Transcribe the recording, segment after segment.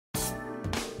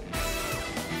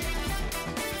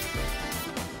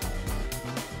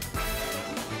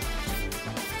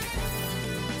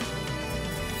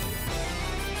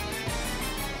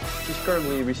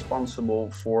currently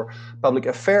responsible for public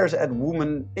affairs at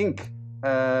Women Inc.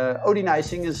 Odie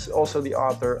Neisingh is also the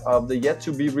author of the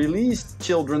yet-to-be-released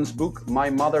children's book, My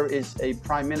Mother is a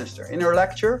Prime Minister. In her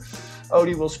lecture,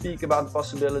 Odie will speak about the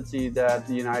possibility that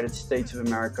the United States of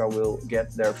America will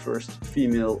get their first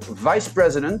female vice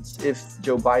president if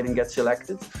Joe Biden gets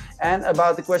elected, and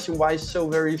about the question why so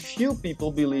very few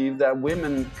people believe that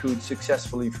women could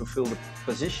successfully fulfill the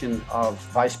position of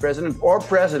vice president or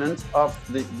president of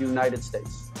the United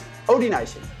States. Odie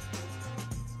Neisingh.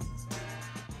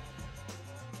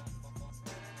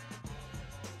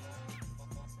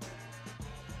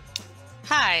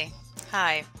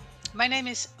 Hi. My name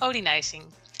is Odie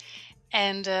Neisingh.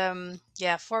 And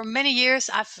for many years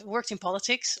I've worked in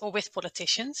politics or with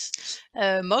politicians,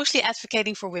 mostly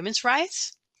advocating for women's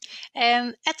rights.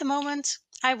 And at the moment,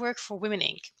 I work for Women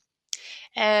Inc.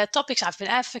 Topics I've been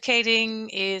advocating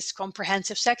is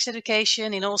comprehensive sex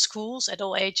education in all schools at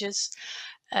all ages,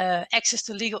 access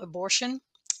to legal abortion,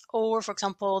 or, for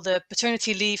example, the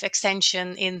paternity leave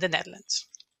extension in the Netherlands.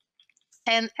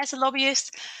 And as a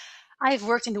lobbyist, I've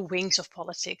worked in the wings of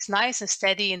politics, nice and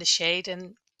steady in the shade.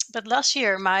 But last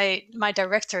year, my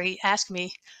director, he asked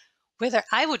me whether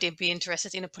I would be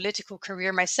interested in a political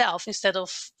career myself instead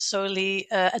of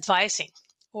solely advising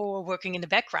or working in the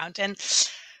background. And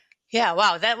yeah,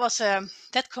 wow,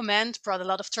 that comment brought a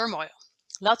lot of turmoil.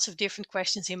 Lots of different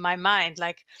questions in my mind,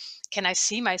 like, can I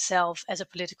see myself as a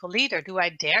political leader? Do I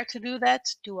dare to do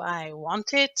that? Do I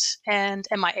want it? And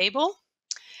am I able?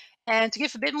 And to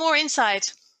give a bit more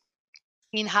insight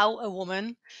in how a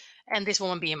woman, and this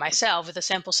woman being myself with a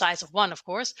sample size of one, of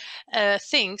course,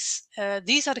 thinks.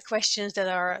 These are the questions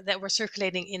that were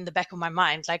circulating in the back of my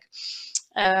mind. Like,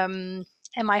 am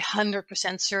I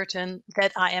 100% certain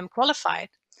that I am qualified?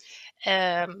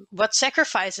 What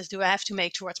sacrifices do I have to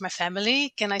make towards my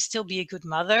family? Can I still be a good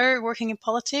mother working in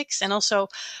politics? And also,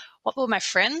 what will my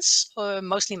friends,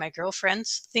 mostly my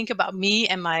girlfriends, think about me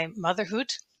and my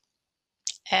motherhood?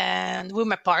 And will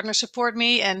my partner support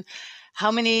me? And how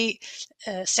many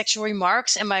sexual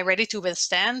remarks am I ready to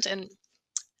withstand? And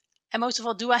most of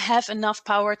all, do I have enough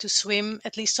power to swim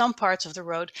at least some parts of the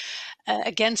road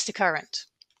against the current?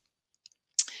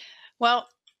 Well,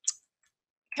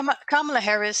 Kamala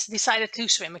Harris decided to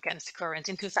swim against the current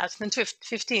in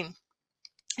 2015.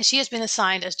 And she has been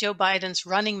assigned as Joe Biden's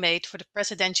running mate for the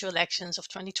presidential elections of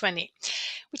 2020,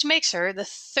 which makes her the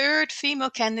third female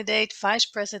candidate vice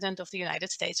president of the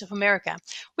United States of America,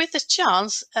 with the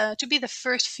chance to be the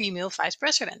first female vice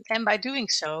president. And by doing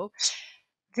so,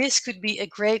 this could be a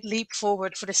great leap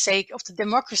forward for the sake of the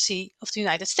democracy of the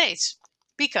United States,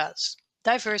 because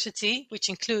diversity, which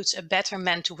includes a better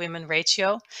men-to-women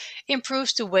ratio,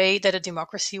 improves the way that a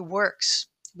democracy works.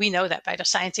 We know that by the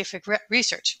scientific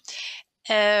research.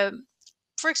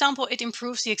 For example, it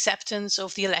improves the acceptance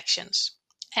of the elections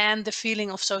and the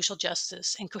feeling of social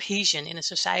justice and cohesion in a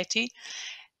society,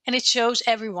 and it shows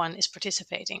everyone is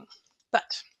participating.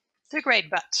 But, the great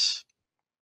but.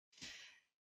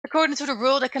 According to the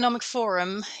World Economic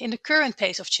Forum, in the current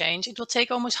pace of change, it will take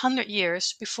almost 100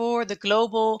 years before the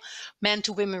global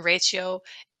men-to-women ratio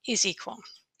is equal.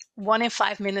 1 in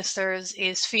 5 ministers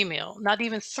is female, not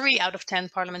even 3 out of 10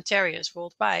 parliamentarians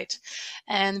worldwide.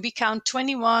 And we count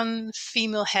 21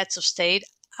 female heads of state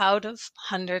out of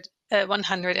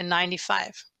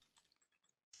 195.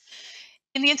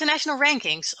 In the international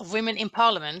rankings of women in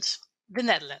parliament, the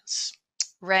Netherlands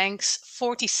ranks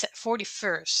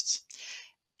 41st.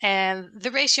 And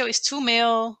the ratio is 2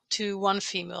 male to 1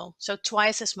 female, so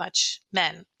twice as much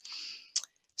men.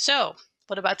 So,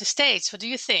 what about the States? What do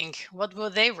you think? What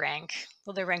will they rank?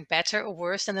 Will they rank better or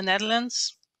worse than the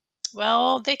Netherlands?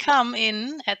 Well, they come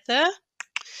in at the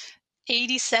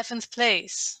 87th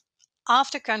place,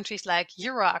 after countries like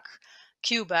Iraq,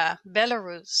 Cuba,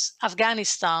 Belarus,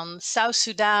 Afghanistan, South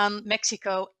Sudan,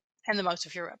 Mexico, and the most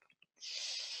of Europe.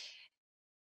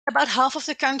 About half of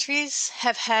the countries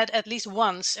have had at least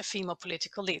once a female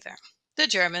political leader. The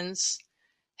Germans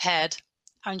had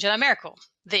Angela Merkel,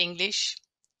 the English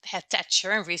had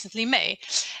Thatcher and recently May.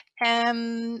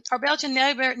 Our Belgian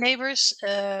neighbors,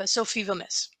 Sophie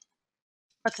Wilmès.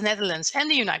 But the Netherlands and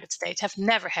the United States have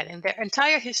never had in their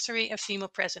entire history a female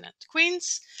president.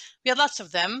 Queens, we had lots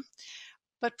of them,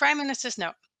 but prime ministers,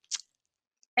 no.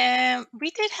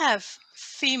 We did have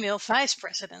female vice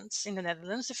presidents in the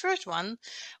Netherlands. The first one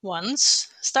once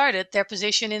started their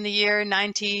position in the year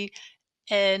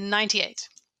 1998.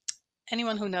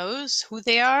 Anyone who knows who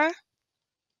they are?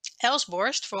 Els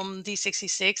Borst from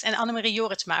D66 and Annemarie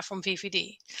Jorritsma from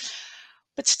VVD.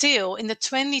 But still, in the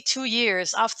 22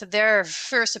 years after their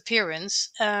first appearance,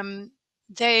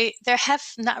 there have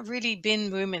not really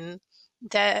been women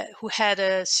who had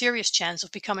a serious chance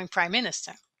of becoming prime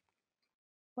minister?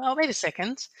 Well, wait a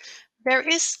second. There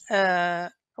is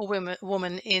a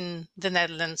woman in the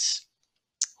Netherlands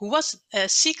who was a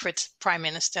secret prime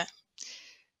minister,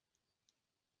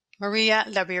 Maria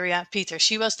Laberia Peter.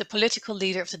 She was the political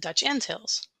leader of the Dutch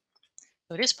Antilles.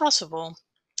 So it is possible.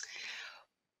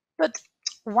 But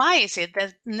why is it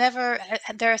that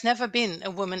there has never been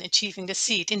a woman achieving the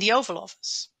seat in the Oval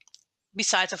Office?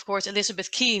 Besides, of course,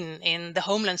 Elizabeth Keane in the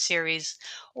Homeland series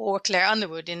or Claire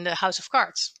Underwood in the House of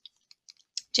Cards.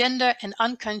 Gender and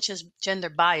unconscious gender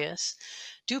bias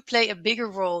do play a bigger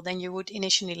role than you would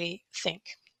initially think.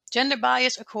 Gender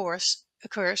bias, of course,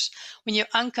 occurs when you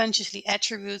unconsciously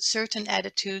attribute certain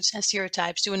attitudes and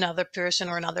stereotypes to another person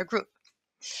or another group.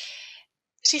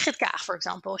 Sigrid Kaag, for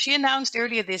example, she announced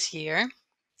earlier this year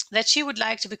that she would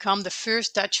like to become the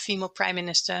first Dutch female prime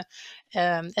minister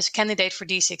as a candidate for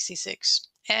D66.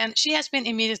 And she has been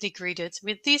immediately greeted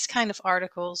with these kind of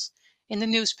articles in the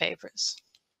newspapers.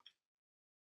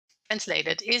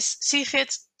 Translated, is Sigrid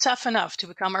tough enough to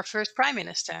become our first prime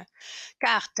minister?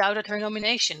 Kaag doubted her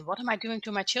nomination. What am I doing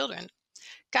to my children?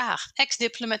 Kaag,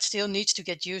 ex-diplomat, still needs to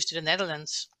get used to the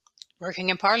Netherlands. Working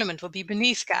in parliament will be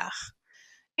beneath Kaag.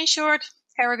 In short,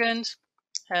 arrogant,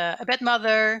 a bad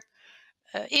mother,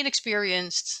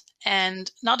 inexperienced, and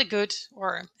not a good,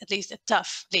 or at least a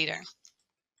tough leader.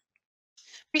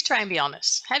 Please try and be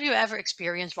honest. Have you ever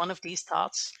experienced one of these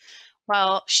thoughts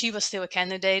while she was still a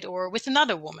candidate or with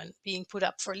another woman being put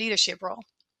up for a leadership role?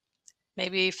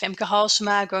 Maybe Femke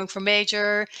Halsema going for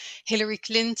major, Hillary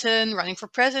Clinton running for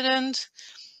president.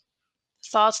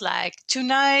 Thoughts like too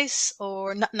nice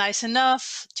or not nice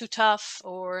enough, too tough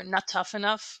or not tough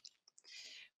enough.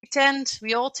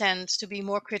 We all tend to be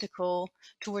more critical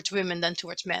towards women than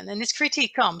towards men. And this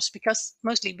critique comes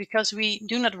mostly because we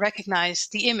do not recognize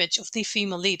the image of the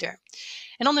female leader.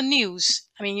 And on the news,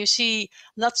 I mean, you see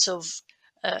lots of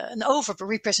an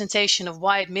over-representation of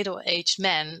white middle-aged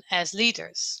men as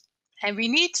leaders. And we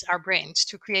need our brains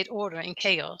to create order in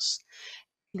chaos,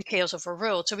 in the chaos of our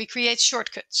world. So we create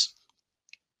shortcuts.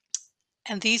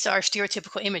 And these are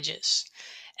stereotypical images.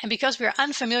 And because we are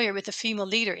unfamiliar with the female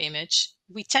leader image,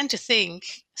 we tend to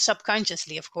think,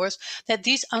 subconsciously of course, that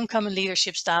these uncommon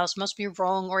leadership styles must be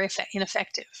wrong or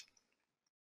ineffective.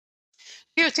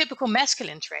 Stereotypical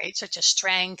masculine traits, such as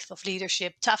strength of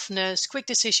leadership, toughness, quick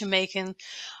decision-making,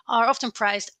 are often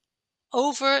prized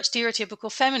over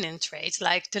stereotypical feminine traits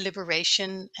like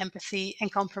deliberation, empathy,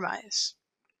 and compromise.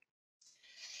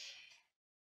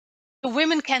 The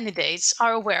women candidates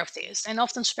are aware of this and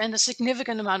often spend a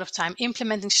significant amount of time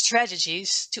implementing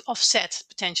strategies to offset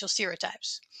potential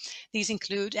stereotypes. These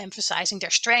include emphasizing their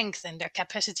strength and their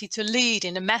capacity to lead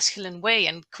in a masculine way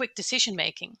and quick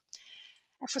decision-making.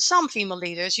 And for some female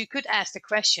leaders, you could ask the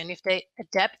question if they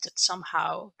adapted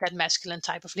somehow that masculine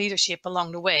type of leadership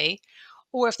along the way,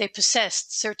 or if they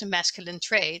possessed certain masculine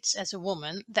traits as a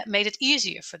woman that made it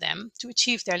easier for them to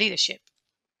achieve their leadership.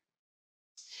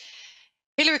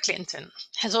 Hillary Clinton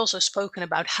has also spoken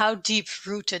about how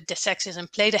deep-rooted the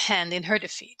sexism played a hand in her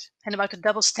defeat and about the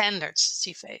double standards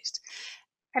she faced.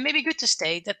 And maybe good to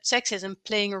state that sexism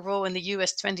playing a role in the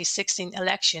US 2016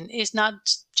 election is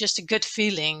not just a good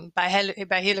feeling by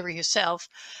Hillary herself.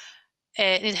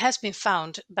 It has been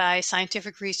found by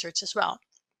scientific research as well.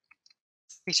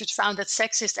 Research found that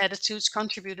sexist attitudes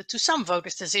contributed to some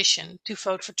voters' decision to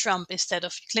vote for Trump instead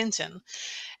of Clinton.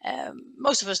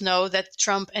 Most of us know that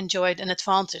Trump enjoyed an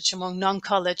advantage among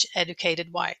non-college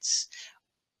educated whites,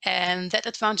 and that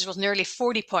advantage was nearly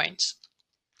 40 points.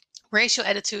 Racial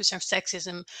attitudes and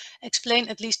sexism explain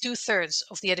at least 2/3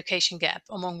 of the education gap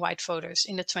among white voters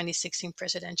in the 2016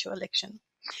 presidential election.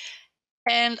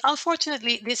 And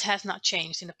unfortunately, this has not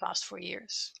changed in the past 4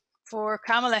 years. For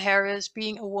Kamala Harris,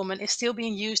 being a woman is still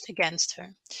being used against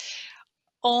her.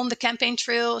 On the campaign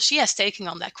trail, she has taken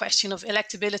on that question of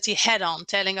electability head on,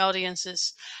 telling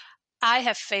audiences, I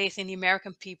have faith in the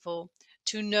American people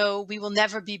to know we will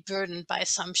never be burdened by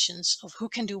assumptions of who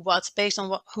can do what based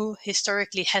on who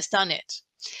historically has done it.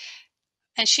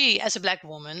 And she, as a Black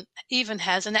woman, even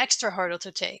has an extra hurdle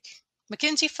to take.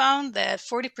 McKinsey found that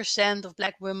 40% of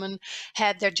Black women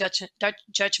had their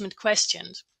judgment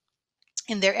questioned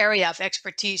in their area of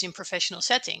expertise in professional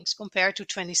settings, compared to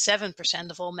 27%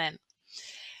 of all men.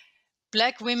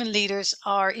 Black women leaders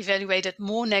are evaluated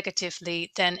more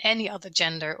negatively than any other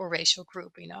gender or racial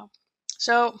group,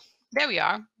 So there we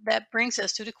are. That brings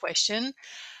us to the question,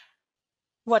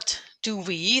 what do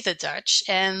we, the Dutch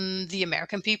and the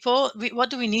American people, what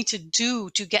do we need to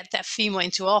do to get that female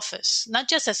into office? Not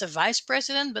just as a vice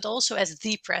president, but also as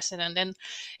the president, and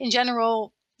in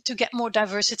general, to get more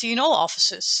diversity in all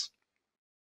offices.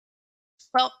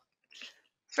 Well,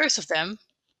 first of them,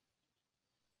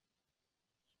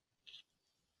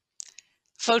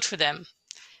 vote for them.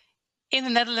 In the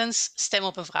Netherlands, stem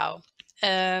op een vrouw.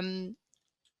 And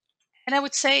I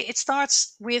would say it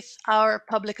starts with our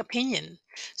public opinion.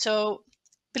 So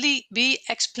be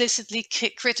explicitly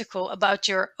critical about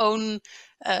your own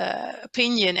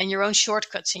opinion and your own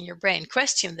shortcuts in your brain.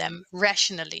 Question them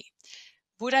rationally.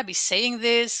 Would I be saying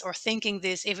this or thinking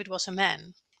this if it was a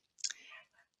man?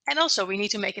 And also, we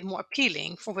need to make it more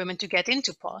appealing for women to get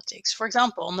into politics. For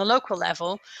example, on the local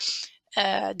level,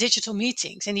 digital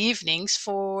meetings in the evenings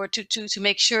to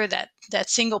make sure that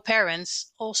single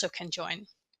parents also can join.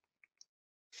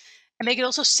 And make it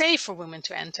also safe for women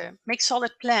to enter. Make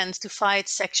solid plans to fight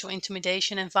sexual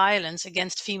intimidation and violence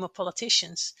against female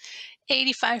politicians.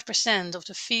 85% of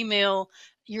the female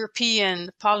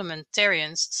European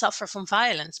parliamentarians suffer from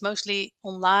violence, mostly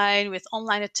online, with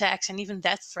online attacks and even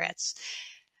death threats.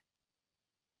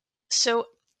 So,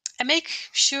 and make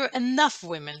sure enough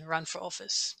women run for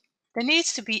office. There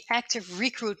needs to be active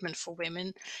recruitment for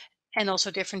women and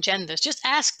also different genders. Just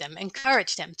ask them,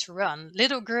 encourage them to run.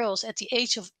 Little girls at the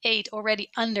age of 8 already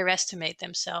underestimate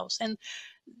themselves. And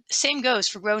same goes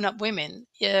for grown-up women.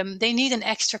 They need an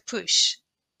extra push.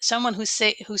 Someone who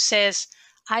says,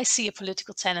 I see a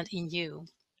political talent in you.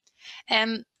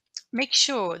 And make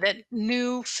sure that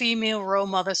new female role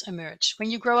models emerge.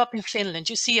 When you grow up in Finland,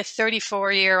 you see a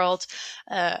 34-year-old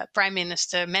prime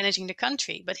minister managing the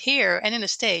country. But here and in the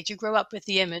States, you grow up with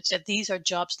the image that these are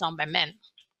jobs done by men.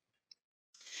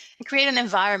 And create an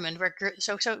environment where,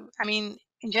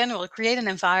 in general, create an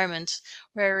environment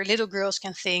where little girls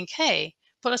can think, hey,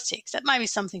 politics, that might be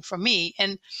something for me.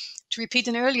 And to repeat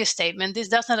an earlier statement, this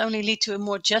does not only lead to a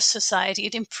more just society,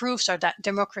 it improves our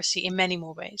democracy in many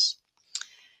more ways.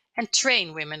 And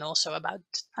train women also about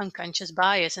unconscious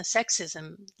bias and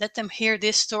sexism. Let them hear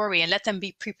this story and let them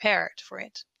be prepared for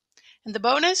it. And the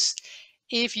bonus,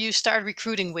 if you start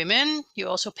recruiting women, you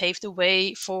also pave the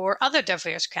way for other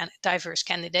diverse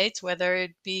candidates, whether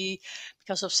it be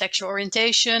because of sexual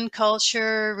orientation,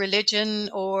 culture, religion,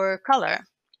 or color.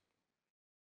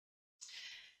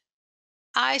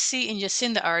 I see in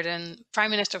Jacinda Ardern,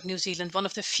 Prime Minister of New Zealand, one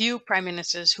of the few prime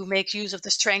ministers who make use of the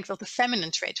strength of the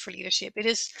feminine trait for leadership. It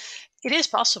is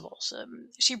possible. So,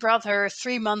 she brought her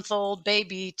 3-month-old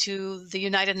baby to the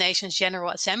United Nations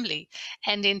General Assembly.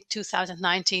 And in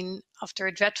 2019, after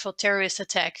a dreadful terrorist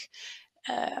attack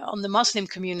on the Muslim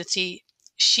community,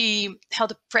 she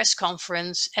held a press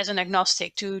conference as an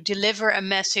agnostic to deliver a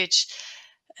message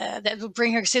that will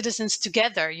bring her citizens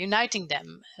together, uniting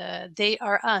them. They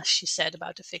are us, she said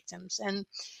about the victims. And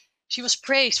she was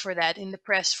praised for that in the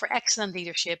press for excellent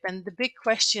leadership. And the big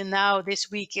question now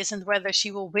this week isn't whether she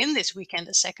will win this weekend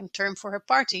a second term for her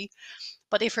party,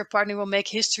 but if her party will make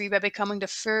history by becoming the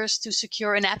first to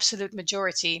secure an absolute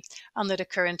majority under the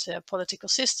current political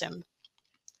system.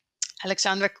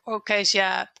 Alexandra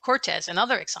Ocasio-Cortez,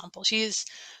 another example. She is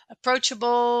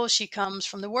approachable. She comes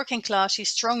from the working class. She's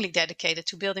strongly dedicated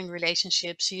to building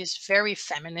relationships. She is very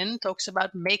feminine, talks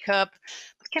about makeup,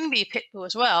 but can be a pit bull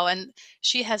as well. And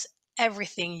she has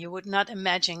everything you would not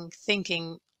imagine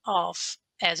thinking of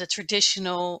as a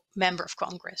traditional member of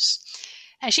Congress.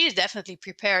 And she is definitely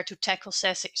prepared to tackle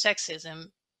sexism.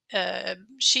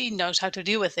 She knows how to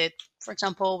deal with it. For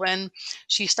example, when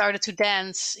she started to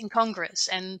dance in Congress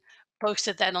and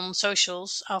posted that on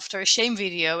socials after a shame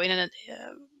video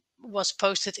was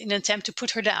posted in an attempt to put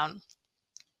her down.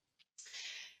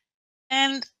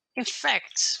 And in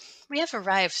fact, we have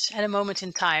arrived at a moment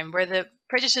in time where the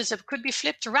prejudices could be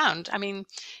flipped around. I mean,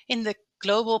 in the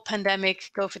global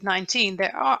pandemic COVID-19,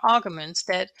 there are arguments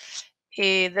that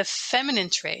the feminine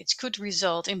traits could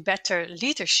result in better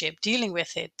leadership dealing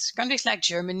with it. Countries like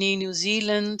Germany, New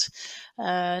Zealand,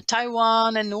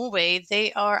 Taiwan, and Norway,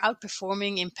 they are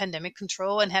outperforming in pandemic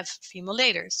control and have female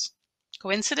leaders.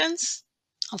 Coincidence?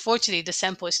 Unfortunately, the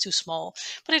sample is too small,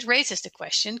 but it raises the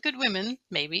question, could women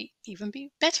maybe even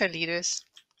be better leaders?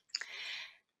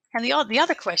 And the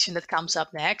other question that comes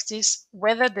up next is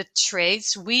whether the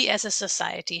traits we as a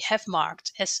society have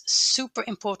marked as super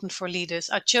important for leaders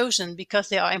are chosen because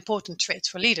they are important traits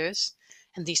for leaders,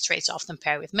 and these traits often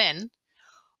pair with men,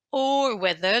 or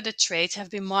whether the traits have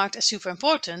been marked as super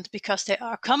important because they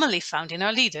are commonly found in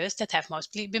our leaders that have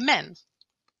mostly been men.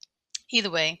 Either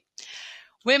way,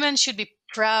 women should be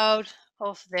proud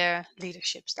of their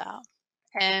leadership style.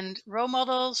 And role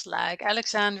models like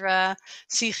Alexandra,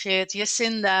 Sigrid,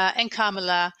 Jacinda, and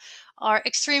Kamala are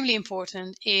extremely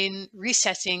important in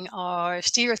resetting our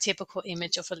stereotypical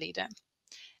image of a leader.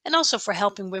 And also for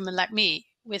helping women like me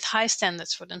with high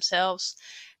standards for themselves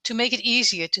to make it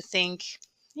easier to think,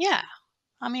 yeah,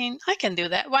 I mean, I can do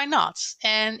that. Why not?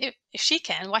 And if she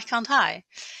can, why can't I?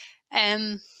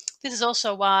 And this is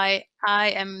also why I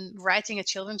am writing a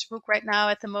children's book right now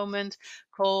at the moment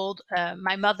called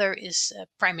My Mother is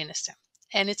Prime Minister.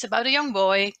 And it's about a young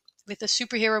boy with a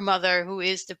superhero mother who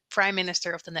is the Prime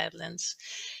Minister of the Netherlands.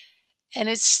 And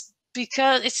it's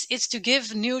because it's to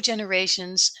give new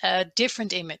generations a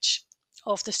different image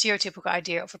of the stereotypical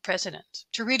idea of a president,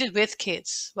 to read it with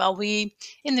kids, while we,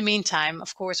 in the meantime,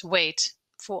 of course, wait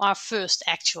for our first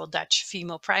actual Dutch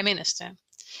female prime minister.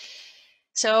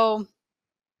 So,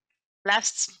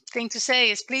 last thing to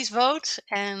say is please vote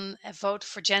and vote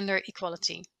for gender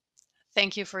equality.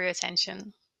 Thank you for your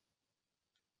attention.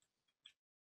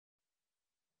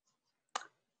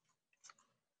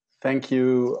 Thank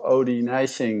you, Odie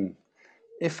Neisingh.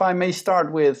 If I may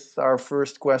start with our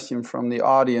first question from the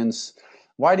audience,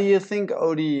 why do you think,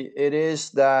 Odie, it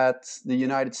is that the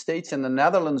United States and the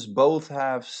Netherlands both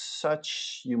have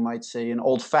such, you might say, an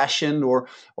old-fashioned or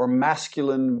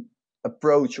masculine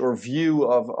approach or view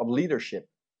of leadership?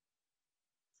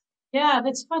 Yeah,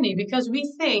 that's funny because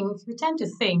we tend to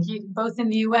think, both in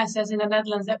the US as in the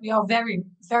Netherlands, that we are very,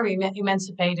 very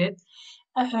emancipated.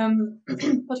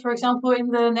 But for example, in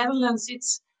the Netherlands,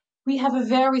 we have a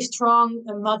very strong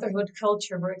motherhood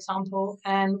culture, for example,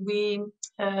 and women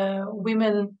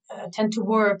tend to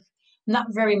work not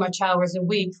very much hours a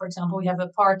week. For example, we have a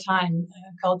part-time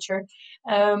culture,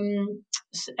 and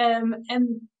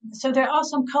so there are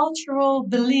some cultural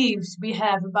beliefs we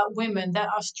have about women that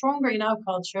are stronger in our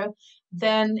culture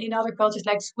than in other cultures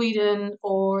like Sweden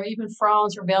or even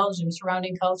France or Belgium,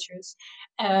 surrounding cultures.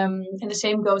 And the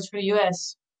same goes for the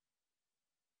US.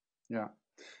 Yeah.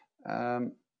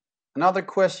 Another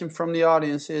question from the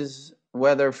audience is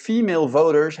whether female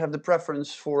voters have the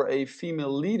preference for a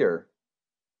female leader.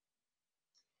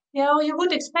 Yeah, well, you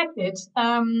would expect it.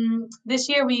 This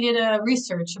year we did a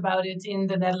research about it in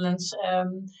the Netherlands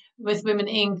with Women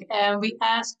Inc. And we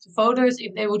asked voters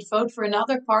if they would vote for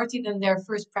another party than their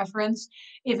first preference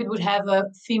if it would have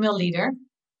a female leader.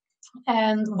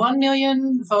 And 1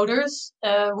 million voters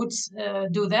would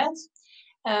do that.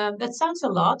 That sounds a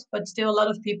lot, but still a lot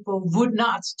of people would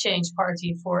not change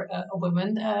party for a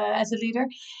woman as a leader.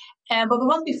 But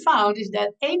what we found is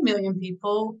that 8 million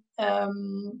people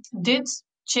did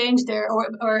change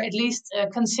or at least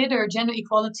consider gender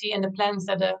equality and the plans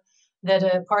that a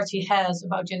party has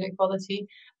about gender equality.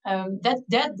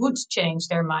 That would change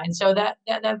their mind. So that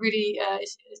really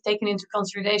is taken into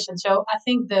consideration. So I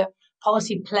think the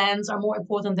policy plans are more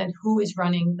important than who is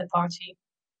running the party.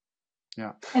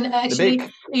 Yeah. And actually,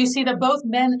 you see that both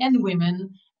men and women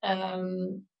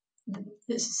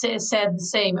said the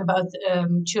same about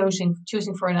choosing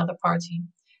for another party.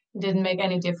 It didn't make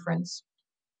any difference.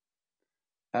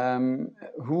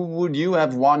 Who would you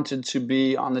have wanted to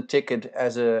be on the ticket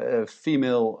as a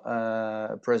female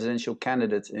presidential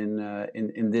candidate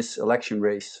in this election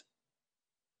race?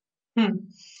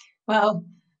 Well,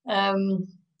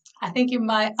 I think in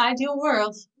my ideal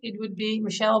world, it would be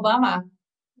Michelle Obama.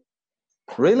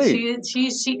 Really? She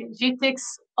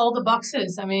ticks all the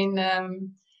boxes. I mean,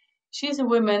 she's a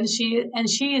woman. She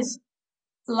is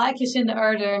like Jacinda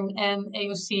Ardern and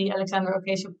AOC Alexandra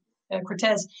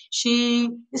Ocasio-Cortez. She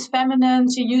is feminine.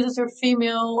 She uses her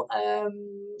female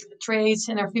traits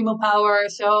and her female power.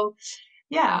 So,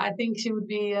 yeah, I think she would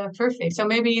be perfect. So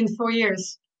maybe in 4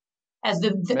 years, as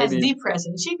the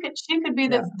president, she could be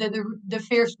the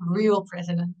first real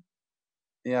president.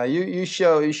 Yeah, you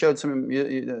showed some.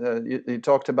 You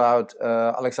talked about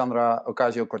Alexandra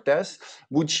Ocasio-Cortez.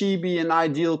 Would she be an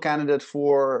ideal candidate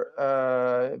for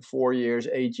 4 years,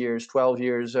 8 years, 12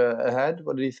 years ahead?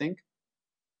 What do you think?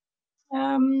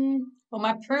 Well,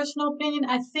 my personal opinion,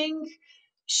 I think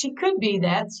she could be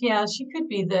that. Yeah, she could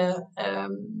be the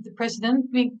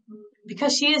president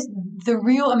because she is the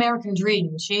real American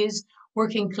dream. She is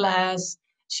working class.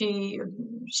 She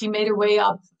made her way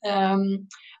up.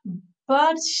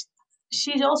 But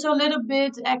she's also a little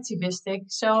bit activistic,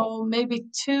 so maybe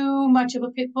too much of a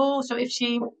pit bull. So if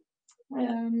she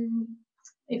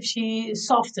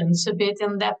softens a bit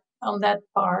on that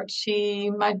part, she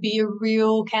might be a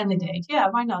real candidate. Yeah,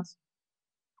 why not?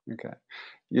 Okay,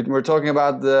 we're talking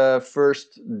about the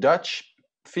first Dutch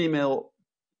female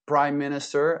prime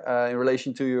minister in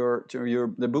relation to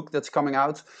the book that's coming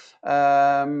out.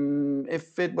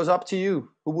 If it was up to you,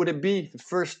 who would it be? The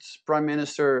first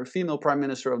female prime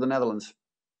minister of the Netherlands?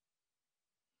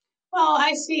 Well,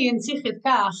 I see in Sigrid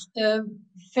Kaag a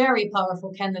very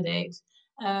powerful candidate.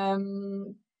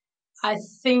 I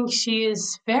think she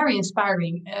is very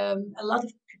inspiring. A lot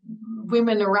of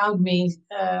women around me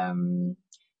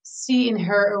see in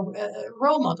her a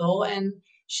role model, and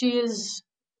she is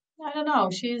I don't know.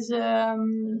 She's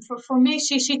for me.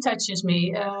 She touches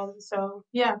me. So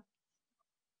yeah.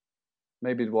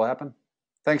 Maybe it will happen.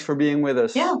 Thanks for being with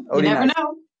us, Yeah. You Odie never Nijs.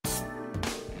 know.